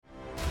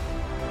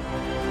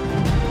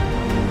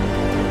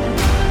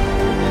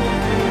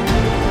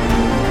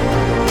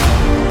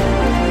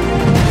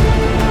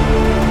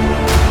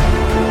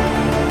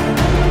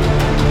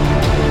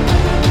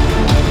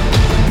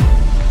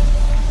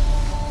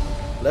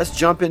let's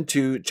jump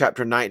into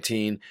chapter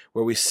 19,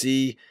 where we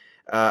see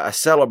a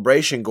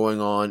celebration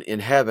going on in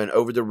heaven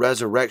over the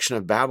resurrection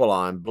of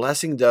Babylon,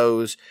 blessing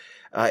those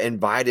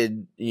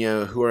invited,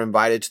 who are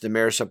invited to the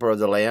marriage supper of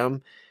the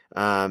Lamb.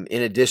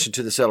 In addition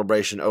to the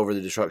celebration over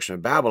the destruction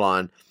of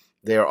Babylon,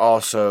 they are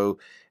also,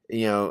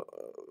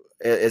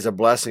 is a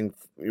blessing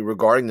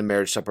regarding the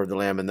marriage supper of the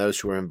Lamb and those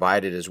who are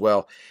invited as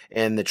well.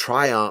 And the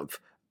triumph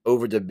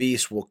over the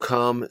beast will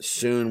come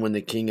soon when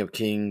the King of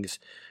Kings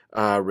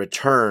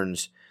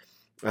returns.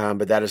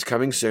 But that is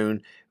coming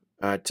soon.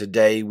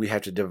 Today we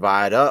have to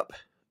divide up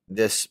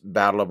this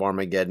battle of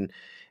Armageddon.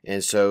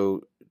 And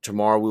so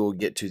tomorrow we will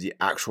get to the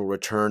actual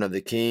return of the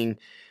king,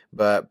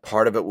 but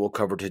part of it we'll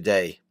cover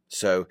today.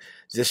 So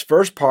the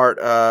first part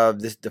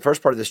of this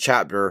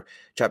chapter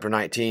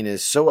 19,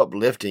 is so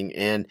uplifting,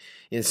 and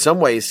in some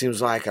ways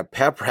seems like a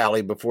pep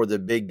rally before the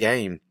big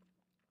game.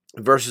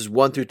 Verses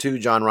 1 through 2,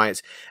 John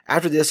writes,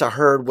 "After this I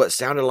heard what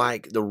sounded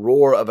like the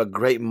roar of a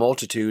great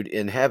multitude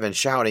in heaven,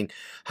 shouting,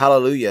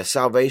 'Hallelujah!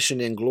 Salvation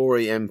and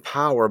glory and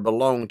power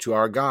belong to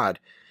our God.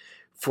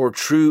 For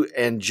true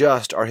and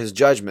just are his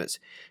judgments.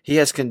 He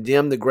has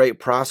condemned the great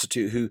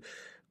prostitute who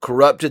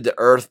corrupted the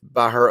earth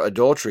by her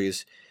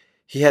adulteries.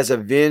 He has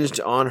avenged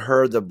on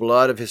her the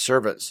blood of his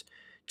servants.'"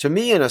 To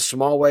me, in a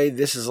small way,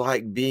 this is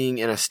like being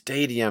in a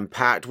stadium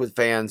packed with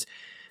fans,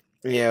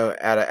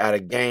 at a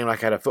game,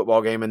 like at a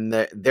football game, and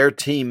their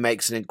team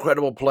makes an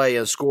incredible play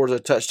and scores a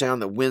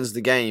touchdown that wins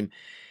the game,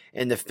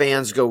 and the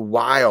fans go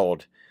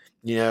wild.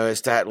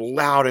 It's that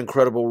loud,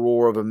 incredible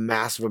roar of a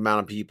massive amount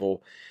of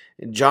people.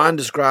 And John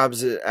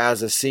describes it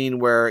as a scene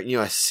where,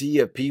 a sea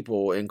of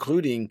people,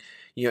 including,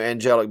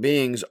 angelic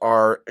beings,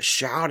 are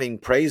shouting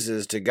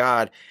praises to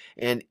God,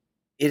 and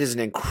it is an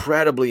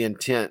incredibly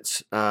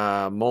intense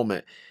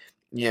moment.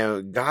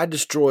 God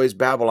destroys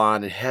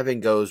Babylon, and heaven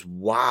goes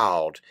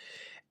wild.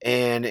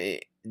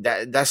 And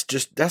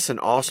that's an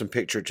awesome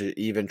picture to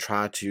even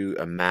try to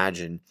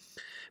imagine.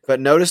 But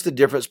notice the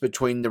difference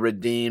between the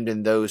redeemed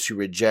and those who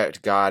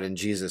reject God and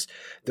Jesus.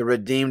 The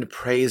redeemed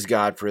praise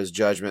God for his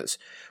judgments,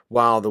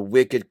 while the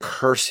wicked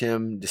curse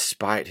him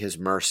despite his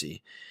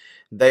mercy.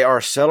 They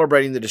are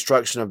celebrating the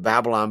destruction of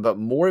Babylon, but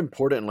more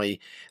importantly,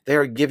 they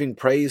are giving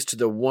praise to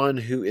the one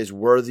who is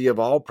worthy of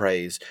all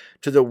praise,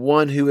 to the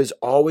one who is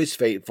always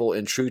faithful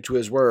and true to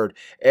his word.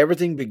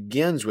 Everything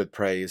begins with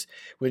praise.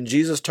 When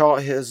Jesus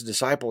taught his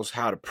disciples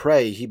how to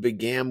pray, he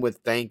began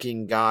with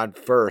thanking God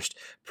first,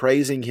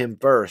 praising him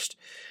first.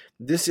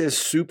 This is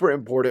super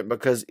important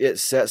because it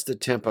sets the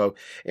tempo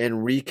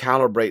and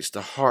recalibrates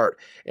the heart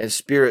and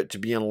spirit to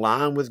be in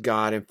line with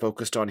God and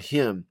focused on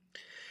him.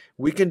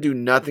 We can do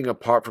nothing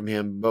apart from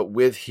him, but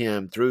with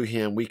him, through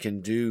him, we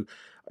can do,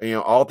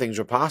 all things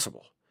are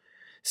possible.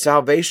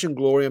 Salvation,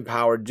 glory, and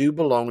power do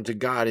belong to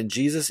God, and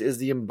Jesus is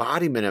the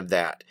embodiment of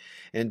that.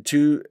 And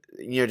to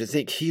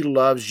think he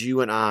loves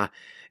you and I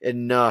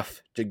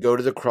enough to go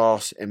to the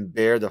cross and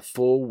bear the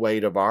full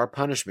weight of our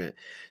punishment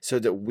so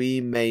that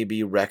we may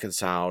be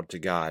reconciled to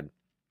God.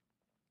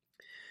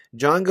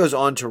 John goes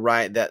on to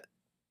write that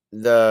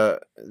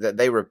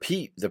they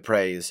repeat the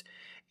praise.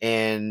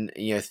 And,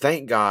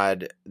 thank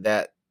God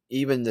that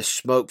even the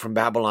smoke from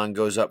Babylon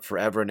goes up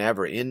forever and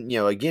ever.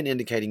 Again,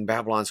 indicating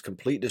Babylon's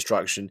complete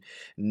destruction,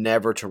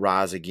 never to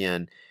rise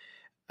again.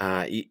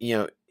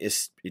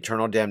 It's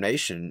eternal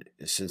damnation,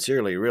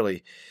 sincerely,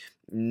 really.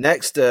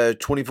 Next,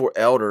 24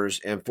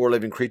 elders and 4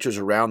 living creatures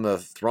around the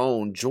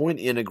throne join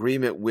in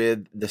agreement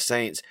with the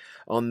saints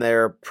on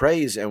their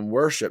praise and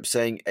worship,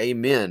 saying,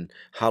 "Amen,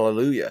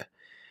 hallelujah."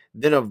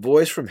 Then a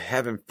voice from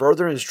heaven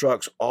further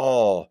instructs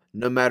all,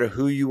 no matter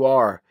who you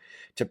are,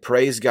 to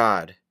praise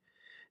God.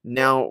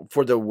 Now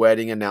for the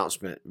wedding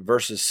announcement,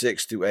 verses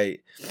 6 through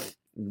 8.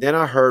 "Then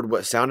I heard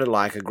what sounded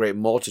like a great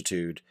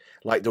multitude,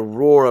 like the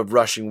roar of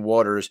rushing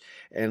waters,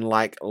 and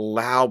like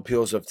loud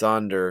peals of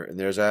thunder." And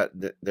there's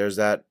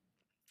that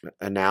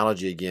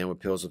analogy again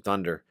with peals of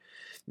thunder.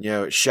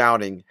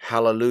 Shouting,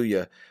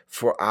 "Hallelujah,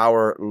 for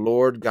our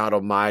Lord God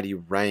Almighty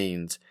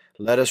reigns.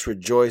 Let us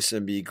rejoice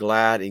and be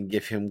glad and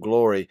give him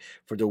glory,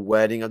 for the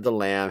wedding of the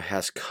Lamb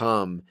has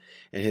come,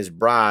 and his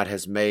bride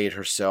has made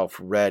herself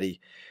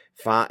ready.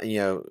 Fine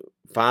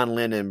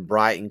linen,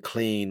 bright and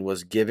clean,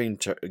 was given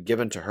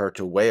to her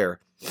to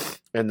wear."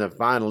 And the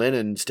fine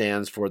linen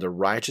stands for the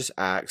righteous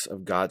acts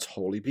of God's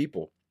holy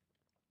people.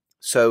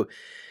 So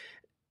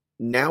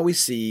now we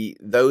see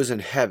those in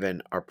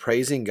heaven are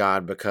praising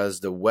God because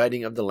the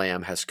wedding of the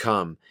Lamb has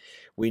come.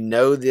 We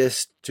know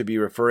this to be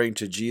referring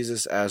to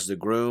Jesus as the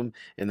groom,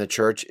 and the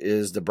church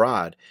is the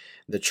bride.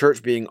 The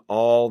church being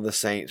all the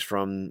saints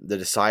from the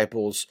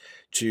disciples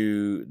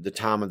to the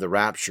time of the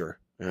rapture,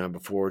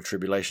 before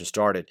tribulation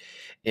started.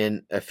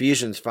 In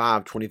Ephesians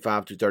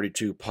 5:25 through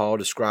 32, Paul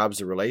describes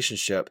the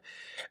relationship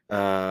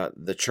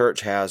the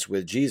church has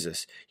with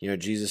Jesus.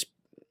 Jesus,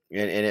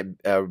 and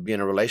it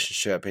being a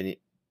relationship, and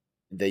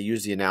they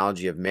use the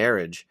analogy of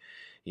marriage.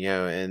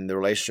 And the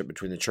relationship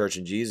between the church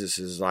and Jesus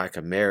is like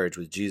a marriage,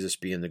 with Jesus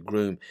being the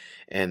groom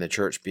and the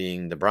church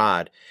being the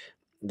bride.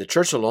 The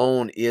church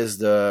alone is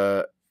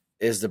the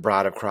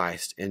bride of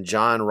Christ. And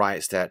John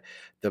writes that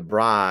the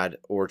bride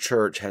or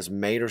church has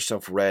made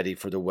herself ready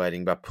for the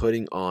wedding by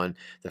putting on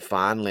the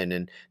fine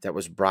linen that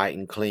was bright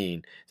and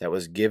clean, that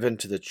was given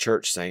to the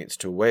church saints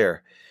to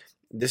wear.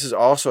 This is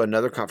also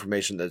another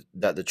confirmation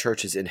that the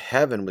church is in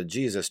heaven with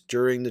Jesus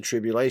during the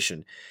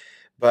tribulation.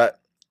 But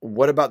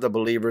what about the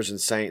believers and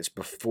saints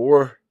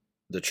before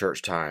the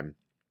church time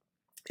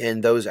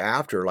and those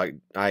after, like,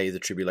 i.e., the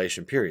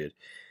tribulation period?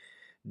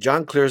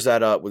 John clears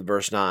that up with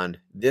verse 9.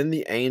 Then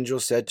the angel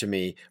said to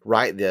me,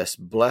 write this,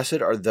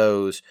 blessed are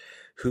those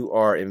who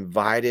are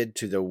invited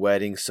to the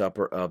wedding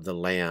supper of the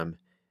Lamb.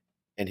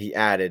 And he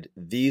added,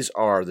 these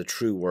are the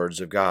true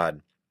words of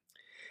God.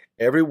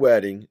 Every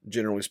wedding,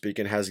 generally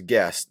speaking, has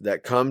guests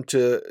that come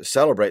to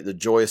celebrate the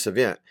joyous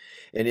event.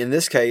 And in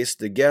this case,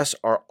 the guests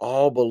are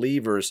all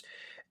believers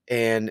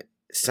and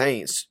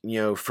saints,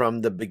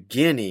 from the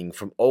beginning,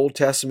 from Old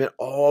Testament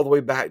all the way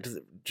back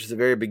to the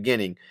very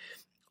beginning,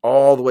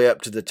 all the way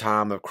up to the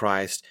time of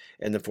Christ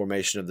and the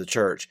formation of the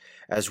church,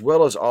 as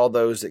well as all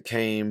those that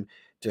came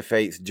to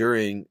faith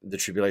during the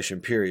tribulation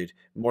period,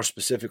 more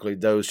specifically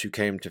those who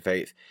came to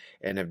faith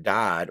and have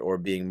died or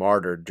being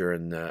martyred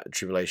during the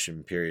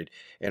tribulation period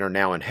and are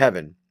now in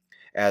heaven,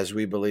 as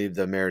we believe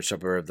the marriage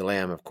supper of the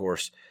Lamb, of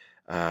course,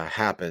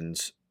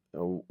 happens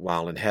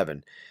while in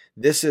heaven.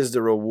 This is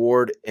the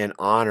reward and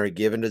honor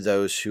given to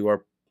those who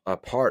are a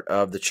part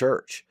of the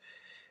church.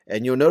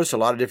 And you'll notice a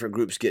lot of different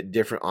groups get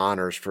different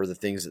honors for the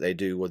things that they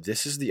do. Well,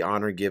 this is the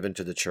honor given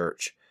to the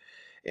church.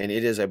 And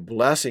it is a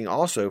blessing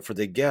also for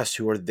the guests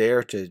who are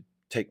there to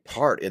take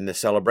part in the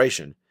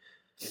celebration.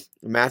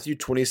 Matthew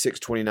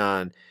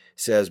 26:29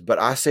 says, but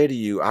I say to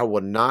you, I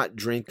will not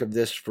drink of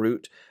this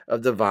fruit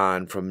of the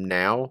vine from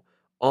now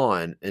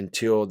on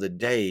until the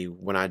day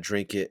when I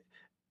drink it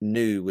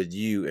new with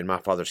you in my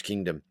Father's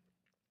kingdom.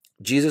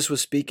 Jesus was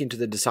speaking to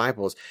the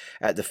disciples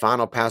at the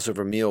final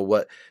Passover meal,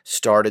 what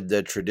started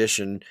the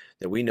tradition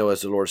that we know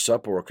as the Lord's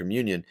Supper or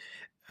communion.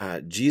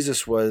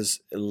 Jesus was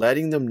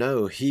letting them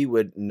know he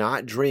would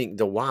not drink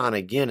the wine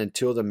again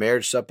until the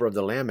marriage supper of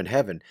the Lamb in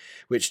heaven,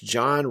 which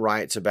John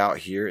writes about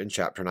here in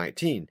chapter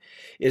 19.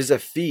 It is a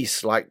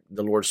feast like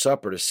the Lord's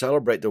Supper to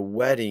celebrate the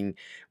wedding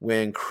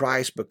when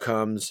Christ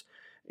becomes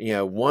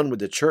one with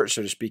the church,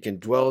 so to speak, and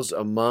dwells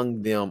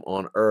among them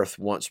on earth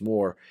once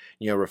more,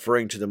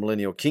 referring to the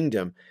millennial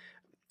kingdom,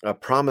 a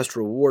promised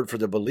reward for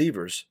the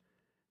believers.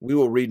 We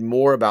will read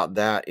more about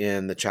that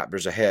in the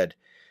chapters ahead.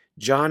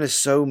 John is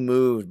so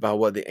moved by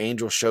what the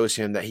angel shows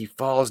him that he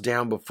falls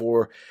down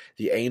before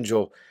the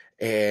angel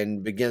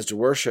and begins to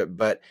worship.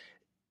 But,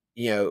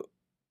 the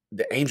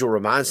angel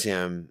reminds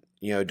him,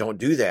 don't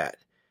do that.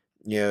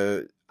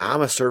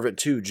 I'm a servant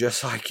too,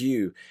 just like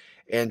you.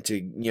 And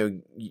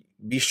to,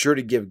 be sure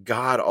to give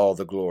God all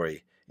the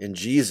glory and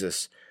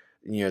Jesus,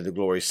 the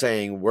glory,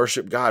 saying,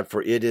 worship God,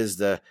 for it is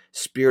the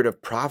spirit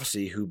of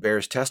prophecy who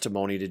bears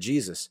testimony to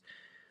Jesus.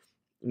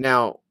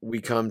 Now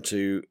we come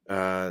to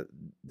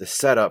the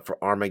setup for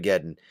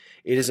Armageddon.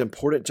 It is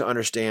important to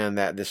understand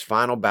that this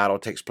final battle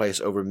takes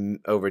place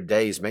over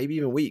days, maybe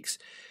even weeks.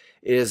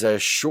 It is a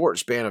short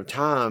span of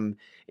time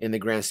in the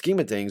grand scheme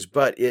of things,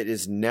 but it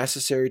is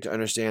necessary to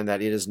understand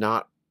that it is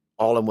not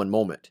all in one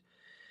moment.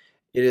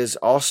 It is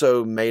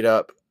also made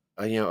up,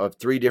 of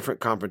three different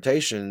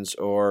confrontations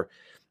or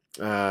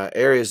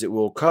areas that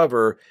we'll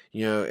cover,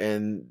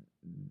 and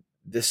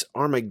this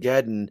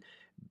Armageddon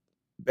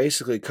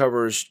basically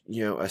covers,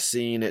 a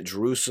scene at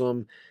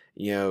Jerusalem,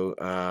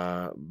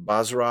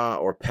 Basra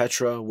or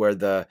Petra, where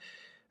the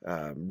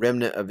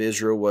remnant of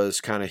Israel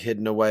was kind of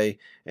hidden away,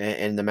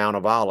 and the Mount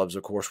of Olives,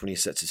 of course, when he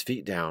sets his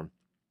feet down.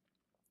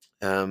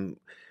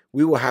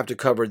 We will have to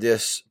cover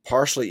this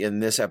partially in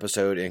this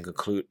episode and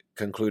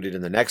concluded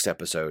in the next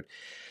episode.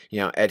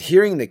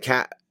 Adhering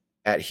that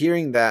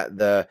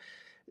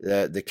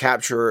the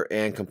capture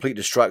and complete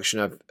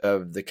destruction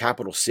of the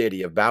capital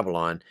city of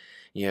Babylon,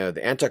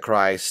 the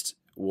Antichrist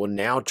will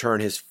now turn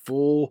his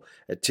full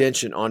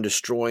attention on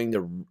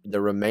destroying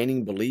the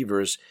remaining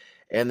believers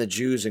and the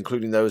Jews,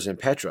 including those in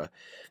Petra.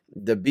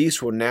 The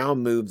beast will now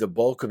move the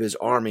bulk of his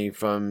army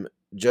from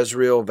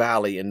Jezreel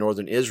Valley in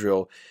northern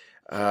Israel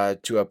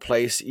to a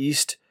place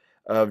east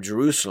of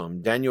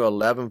Jerusalem. Daniel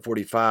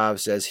 11:45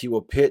 says he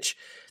will pitch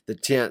the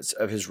tents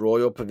of his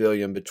royal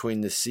pavilion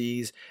between the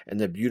seas and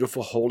the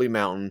beautiful holy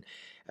mountain,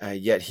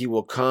 yet he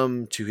will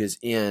come to his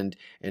end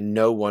and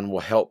no one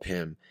will help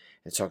him.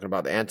 It's talking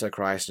about the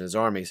Antichrist and his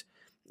armies.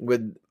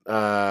 With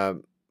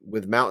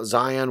Mount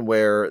Zion,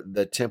 where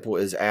the temple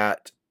is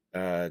at,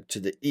 to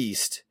the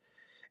east,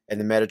 and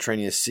the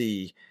Mediterranean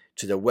Sea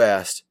to the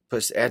west,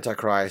 puts the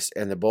Antichrist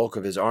and the bulk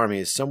of his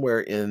armies somewhere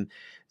in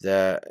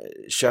the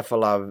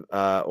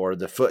Shephelah, or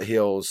the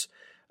foothills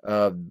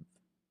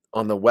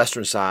on the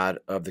western side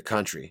of the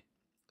country.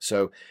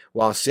 So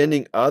while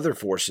sending other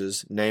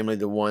forces, namely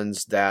the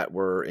ones that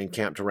were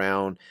encamped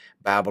around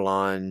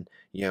Babylon,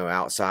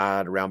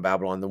 outside around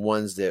Babylon, the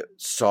ones that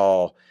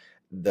saw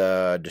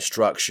the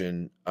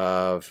destruction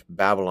of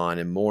Babylon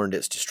and mourned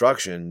its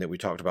destruction that we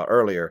talked about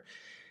earlier,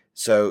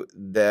 So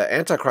the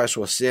Antichrist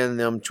will send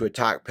them to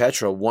attack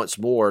Petra once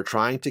more,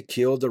 trying to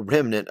kill the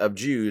remnant of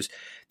Jews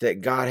that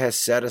God has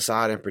set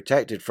aside and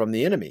protected from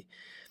the enemy.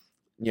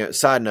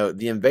 Side note,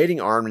 the invading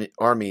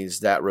armies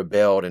that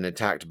rebelled and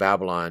attacked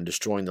Babylon,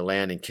 destroying the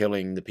land and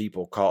killing the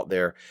people caught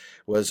there,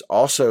 was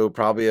also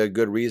probably a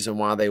good reason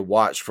why they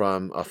watched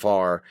from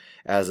afar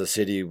as the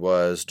city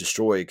was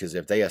destroyed, because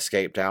if they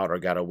escaped out or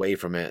got away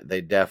from it, they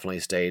definitely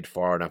stayed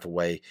far enough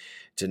away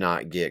to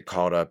not get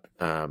caught up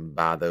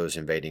by those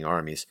invading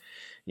armies.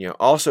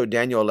 Also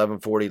Daniel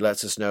 11:40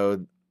 lets us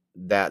know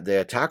that the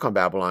attack on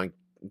Babylon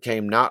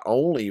came not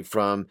only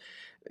from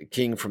a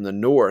king from the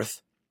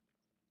north,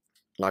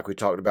 like we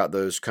talked about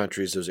those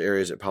countries, those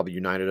areas that probably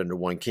united under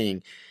one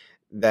king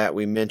that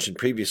we mentioned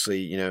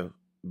previously,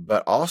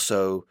 but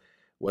also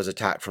was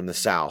attacked from the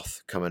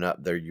south coming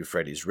up the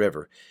Euphrates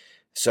River.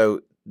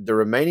 So the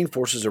remaining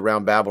forces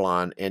around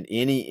Babylon and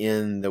any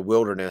in the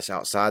wilderness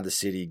outside the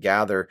city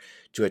gather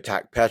to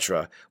attack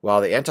Petra,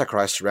 while the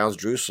Antichrist surrounds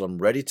Jerusalem,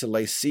 ready to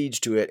lay siege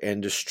to it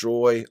and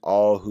destroy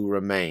all who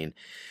remain.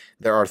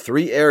 There are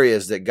 3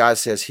 areas that God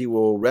says he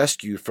will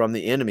rescue from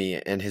the enemy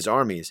and his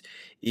armies: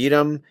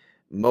 Edom,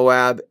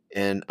 Moab,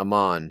 and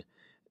Ammon.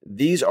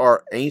 These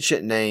are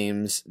ancient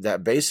names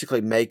that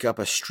basically make up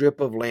a strip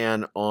of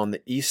land on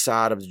the east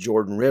side of the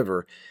Jordan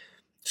River.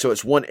 So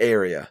it's one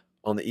area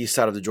on the east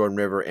side of the Jordan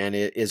River, and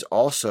it is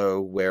also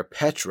where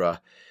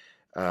Petra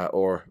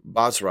or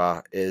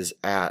Basra is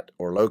at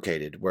or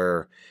located,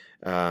 where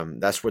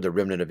that's where the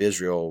remnant of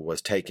Israel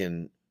was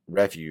taken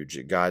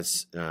refuge.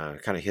 God's kind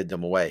of hid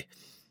them away.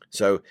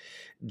 So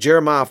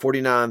Jeremiah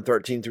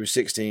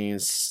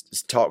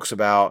 49:13-16 talks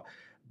about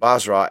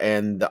Basra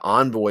and the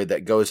envoy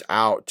that goes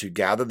out to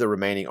gather the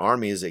remaining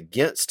armies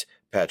against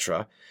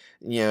Petra.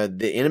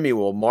 The enemy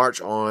will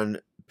march on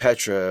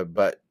Petra,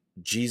 but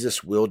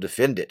Jesus will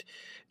defend it.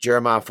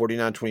 Jeremiah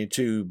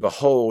 49:22,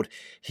 behold,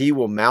 he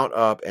will mount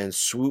up and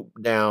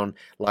swoop down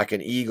like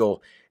an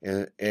eagle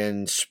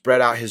and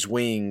spread out his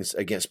wings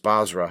against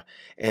Basra,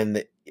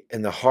 and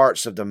the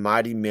hearts of the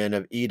mighty men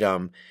of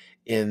Edom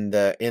in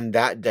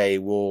that day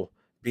will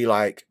be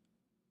like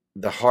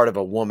the heart of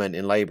a woman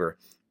in labor.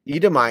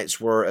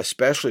 Edomites were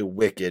especially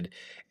wicked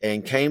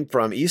and came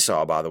from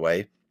Esau, by the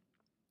way,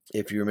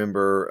 if you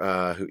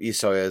remember who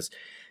Esau is.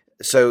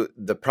 So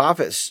the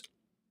prophets,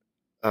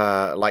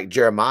 like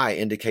Jeremiah,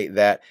 indicate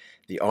that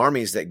the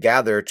armies that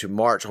gather to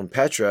march on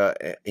Petra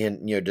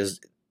and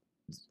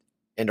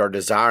are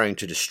desiring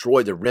to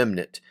destroy the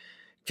remnant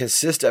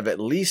consist of at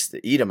least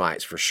the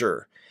Edomites for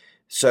sure.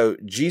 So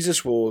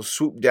Jesus will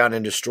swoop down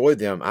and destroy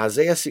them.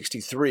 Isaiah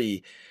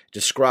 63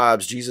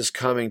 describes Jesus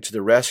coming to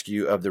the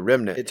rescue of the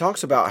remnant. It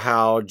talks about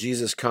how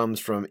Jesus comes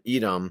from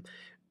Edom,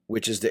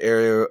 which is the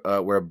area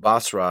where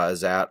Basra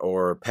is at,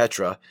 or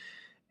Petra,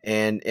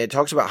 and it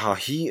talks about how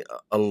he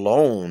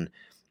alone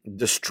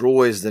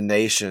destroys the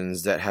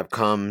nations that have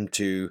come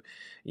to,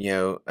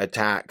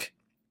 attack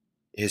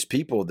his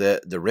people,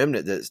 the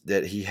remnant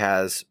that he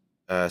has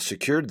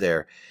secured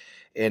there,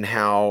 and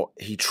how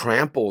he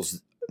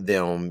tramples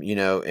them,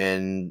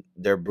 and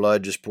their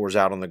blood just pours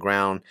out on the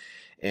ground,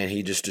 and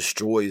he just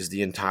destroys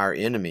the entire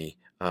enemy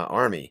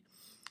army.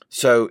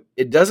 So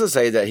it doesn't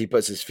say that he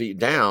puts his feet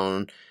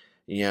down,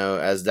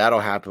 as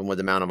that'll happen with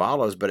the Mount of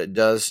Olives, but it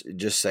does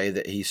just say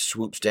that he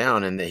swoops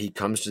down and that he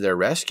comes to their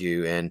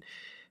rescue and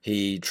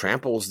he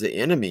tramples the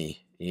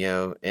enemy,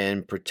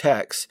 and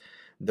protects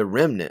the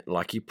remnant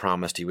like he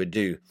promised he would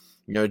do.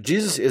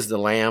 Jesus is the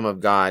Lamb of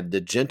God, the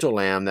gentle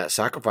Lamb that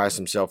sacrificed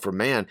himself for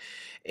man.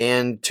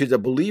 And to the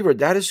believer,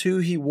 that is who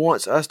he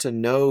wants us to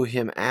know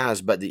him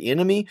as. But the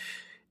enemy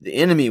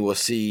will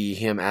see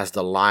him as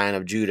the Lion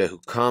of Judah who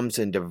comes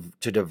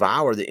to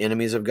devour the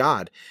enemies of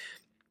God.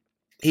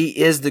 He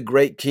is the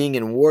great king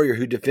and warrior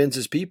who defends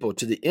his people.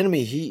 To the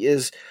enemy, he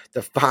is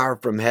the fire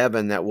from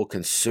heaven that will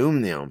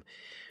consume them.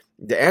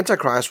 The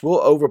Antichrist will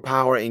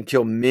overpower and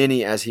kill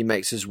many as he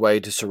makes his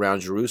way to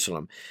surround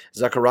Jerusalem.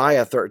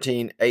 Zechariah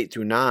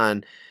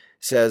 13:8-9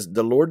 says,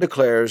 the Lord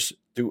declares,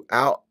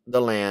 throughout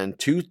the land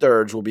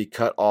 2/3 will be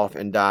cut off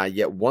and die,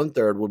 yet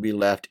 1/3 will be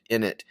left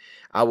in it.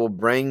 I will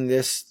bring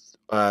this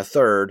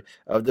third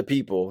of the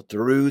people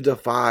through the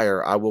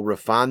fire. I will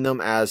refine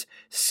them as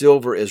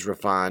silver is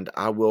refined.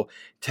 I will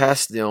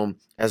test them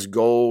as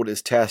gold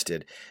is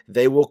tested.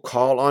 They will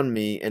call on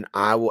me and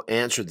I will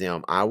answer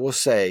them. I will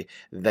say,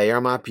 they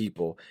are my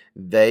people.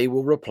 They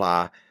will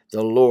reply,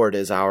 the Lord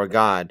is our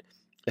God.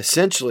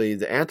 Essentially,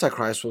 the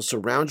Antichrist will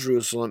surround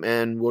Jerusalem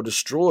and will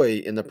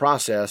destroy in the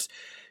process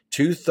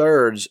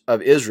 2/3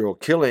 of Israel,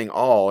 killing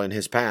all in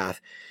his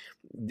path.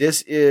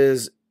 This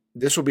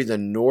will be the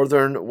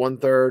northern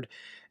 1/3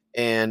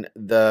 and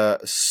the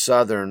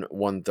southern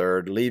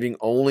 1/3, leaving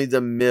only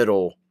the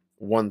middle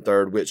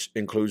 1/3, which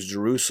includes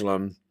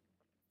Jerusalem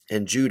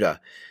and Judah,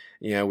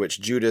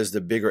 which Judah is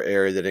the bigger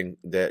area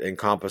that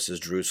encompasses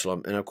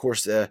Jerusalem. And of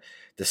course, the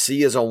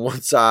sea is on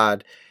one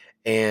side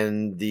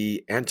and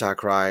the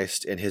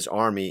Antichrist and his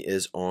army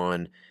is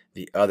on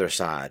the other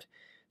side.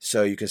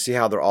 So you can see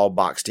how they're all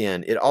boxed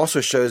in. It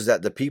also shows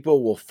that the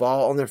people will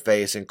fall on their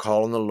face and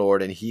call on the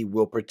Lord, and he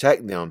will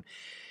protect them.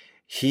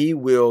 He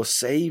will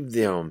save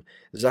them.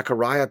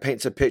 Zechariah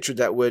paints a picture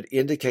that would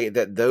indicate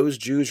that those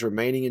Jews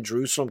remaining in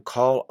Jerusalem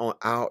call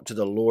out to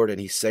the Lord and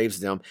he saves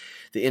them.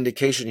 The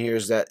indication here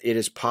is that it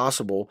is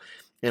possible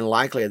and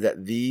likely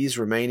that these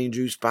remaining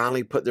Jews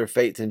finally put their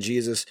faith in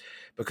Jesus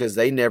because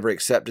they never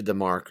accepted the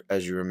mark,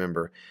 as you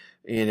remember,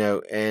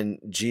 and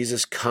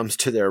Jesus comes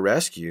to their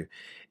rescue.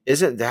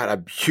 Isn't that a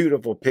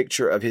beautiful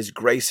picture of his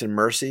grace and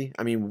mercy?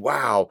 I mean,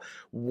 wow,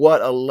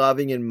 what a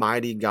loving and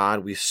mighty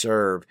God we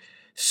serve.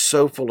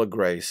 So full of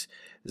grace.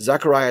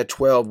 Zechariah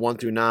 12,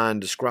 1-9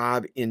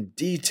 describe in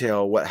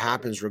detail what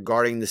happens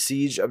regarding the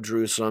siege of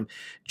Jerusalem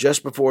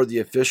just before the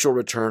official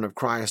return of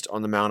Christ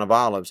on the Mount of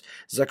Olives.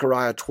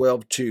 Zechariah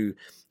 12:2,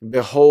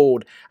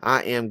 behold,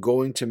 I am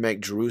going to make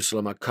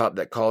Jerusalem a cup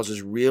that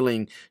causes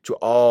reeling to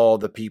all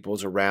the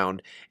peoples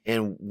around.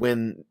 And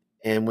when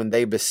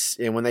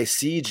they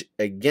siege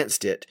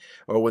against it,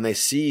 or when they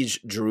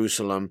siege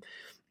Jerusalem,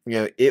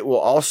 it will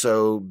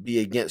also be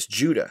against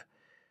Judah.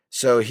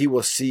 So he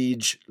will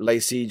lay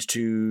siege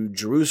to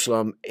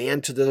Jerusalem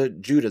and to the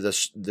Judah,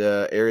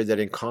 the area that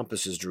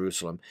encompasses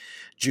Jerusalem.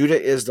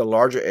 Judah is the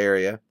larger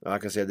area,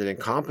 like I said, that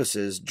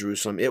encompasses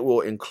Jerusalem. It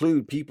will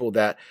include people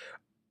that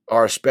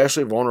are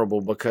especially vulnerable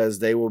because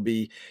they will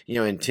be,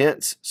 in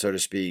tents, so to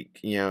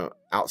speak,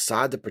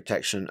 outside the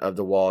protection of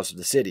the walls of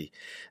the city.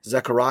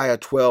 Zechariah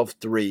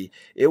 12:3,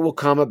 it will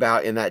come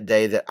about in that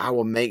day that I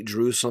will make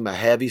Jerusalem a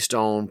heavy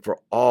stone for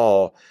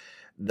all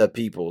the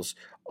peoples.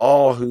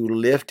 All who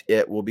lift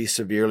it will be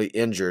severely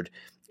injured,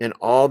 and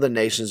all the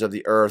nations of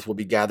the earth will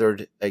be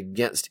gathered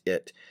against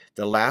it.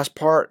 The last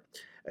part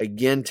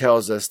again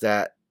tells us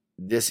that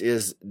this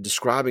is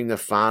describing the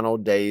final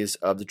days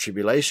of the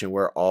tribulation,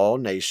 where all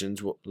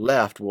nations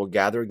left will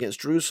gather against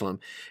Jerusalem,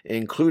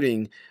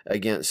 including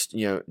against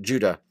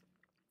Judah.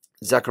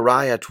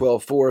 Zechariah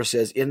 12:4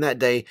 says, in that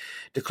day,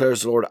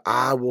 declares the Lord,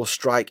 I will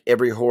strike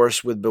every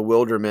horse with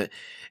bewilderment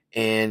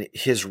and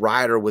his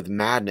rider with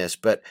madness,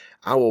 but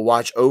I will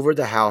watch over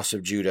the house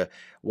of Judah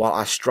while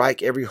I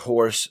strike every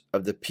horse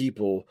of the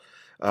people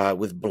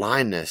with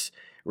blindness.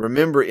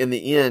 Remember, in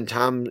the end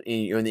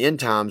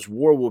times,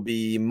 war will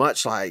be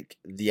much like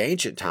the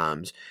ancient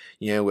times,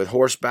 with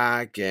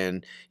horseback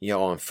and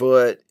on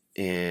foot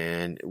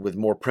and with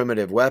more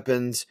primitive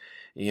weapons.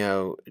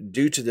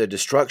 Due to the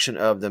destruction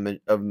of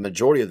the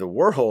majority of the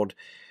world,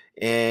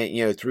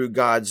 and through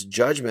God's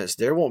judgments,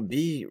 there won't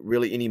be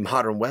really any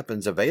modern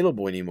weapons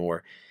available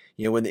anymore.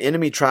 When the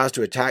enemy tries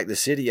to attack the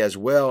city as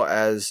well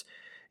as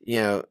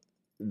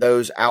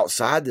those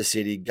outside the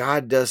city,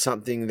 God does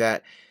something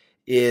that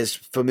is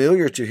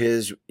familiar to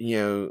his,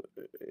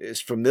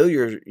 it's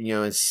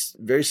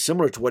very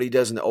similar to what he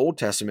does in the Old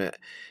Testament,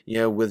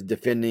 with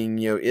defending,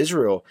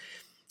 Israel.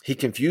 He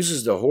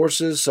confuses the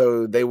horses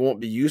so they won't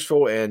be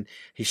useful, and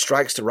he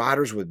strikes the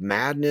riders with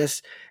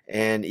madness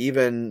and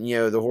even,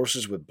 the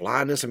horses with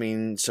blindness.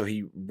 So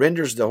he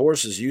renders the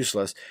horses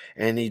useless,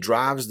 and he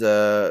drives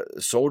the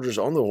soldiers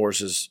on the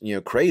horses,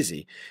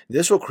 crazy.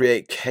 This will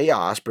create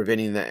chaos,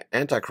 preventing the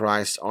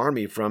Antichrist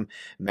army from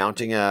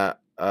mounting a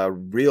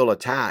real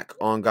attack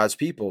on God's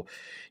people,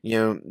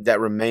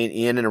 that remain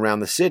in and around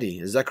the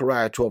city.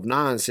 Zechariah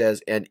 12:9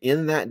 says, and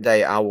in that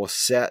day I will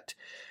set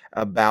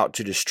about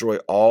to destroy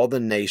all the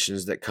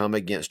nations that come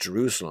against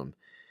Jerusalem.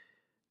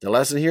 The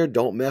lesson here,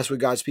 don't mess with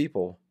God's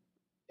people.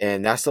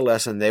 And that's the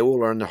lesson they will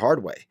learn the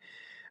hard way.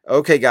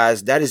 Okay,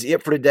 guys, that is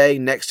it for today.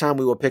 Next time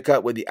we will pick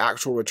up with the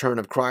actual return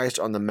of Christ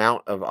on the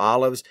Mount of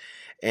Olives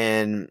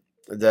and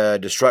the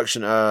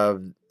destruction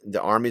of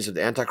the armies of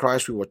the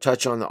Antichrist. We will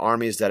touch on the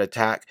armies that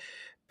attack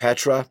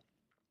Petra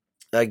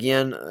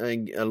again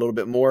a little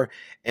bit more.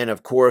 And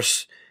of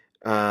course,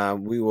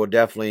 we will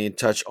definitely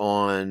touch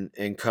on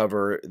and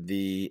cover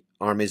the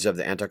armies of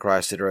the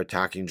Antichrist that are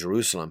attacking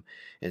Jerusalem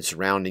and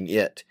surrounding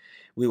it.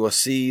 We will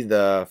see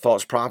the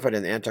false prophet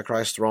and the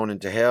Antichrist thrown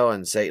into hell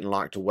and Satan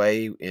locked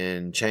away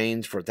in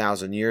chains for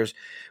 1,000 years.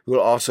 We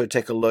will also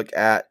take a look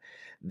at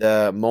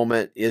the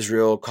moment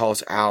Israel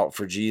calls out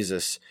for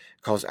Jesus,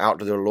 calls out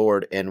to their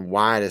Lord, and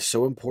why it is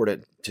so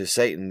important to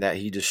Satan that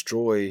he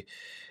destroy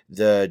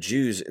the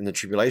Jews in the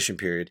tribulation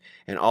period,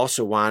 and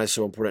also why it is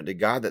so important to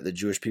God that the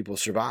Jewish people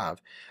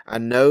survive. I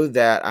know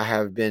that I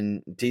have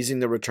been teasing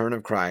the return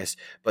of Christ,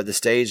 but the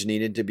stage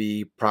needed to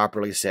be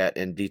properly set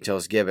and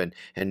details given,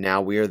 and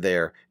now we are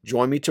there.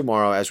 Join me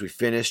tomorrow as we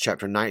finish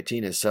chapter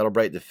 19 and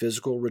celebrate the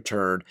physical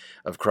return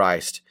of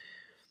Christ.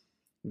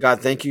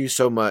 God, thank you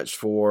so much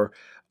for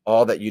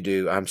all that you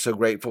do. I'm so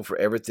grateful for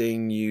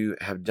everything you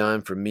have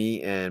done for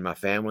me and my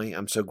family.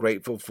 I'm so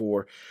grateful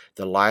for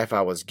the life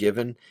I was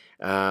given,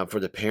 for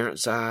the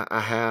parents I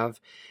have,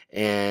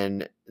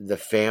 and the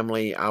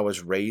family I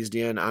was raised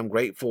in. I'm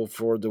grateful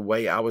for the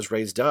way I was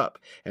raised up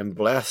and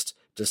blessed,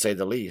 to say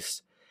the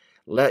least.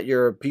 Let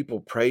your people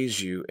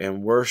praise you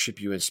and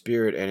worship you in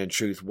spirit and in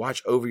truth.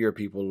 Watch over your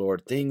people,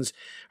 Lord. Things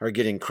are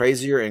getting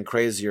crazier and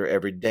crazier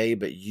every day,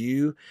 but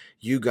you,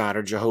 God,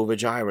 are Jehovah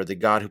Jireh, the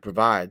God who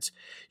provides.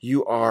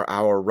 You are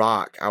our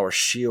rock, our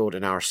shield,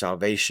 and our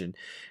salvation.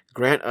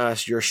 Grant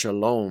us your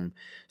shalom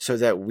so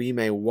that we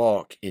may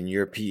walk in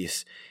your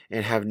peace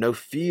and have no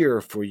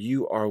fear, for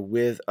you are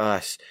with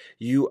us.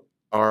 You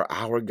are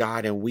our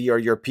God and we are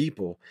your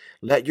people.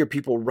 Let your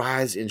people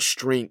rise in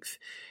strength,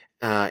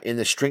 in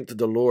the strength of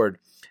the Lord,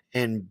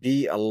 and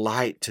be a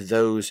light to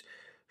those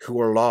who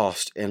are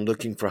lost and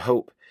looking for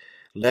hope.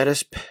 Let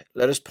us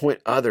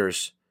point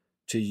others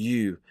to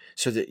you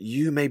so that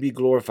you may be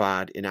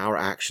glorified in our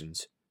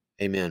actions.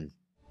 Amen.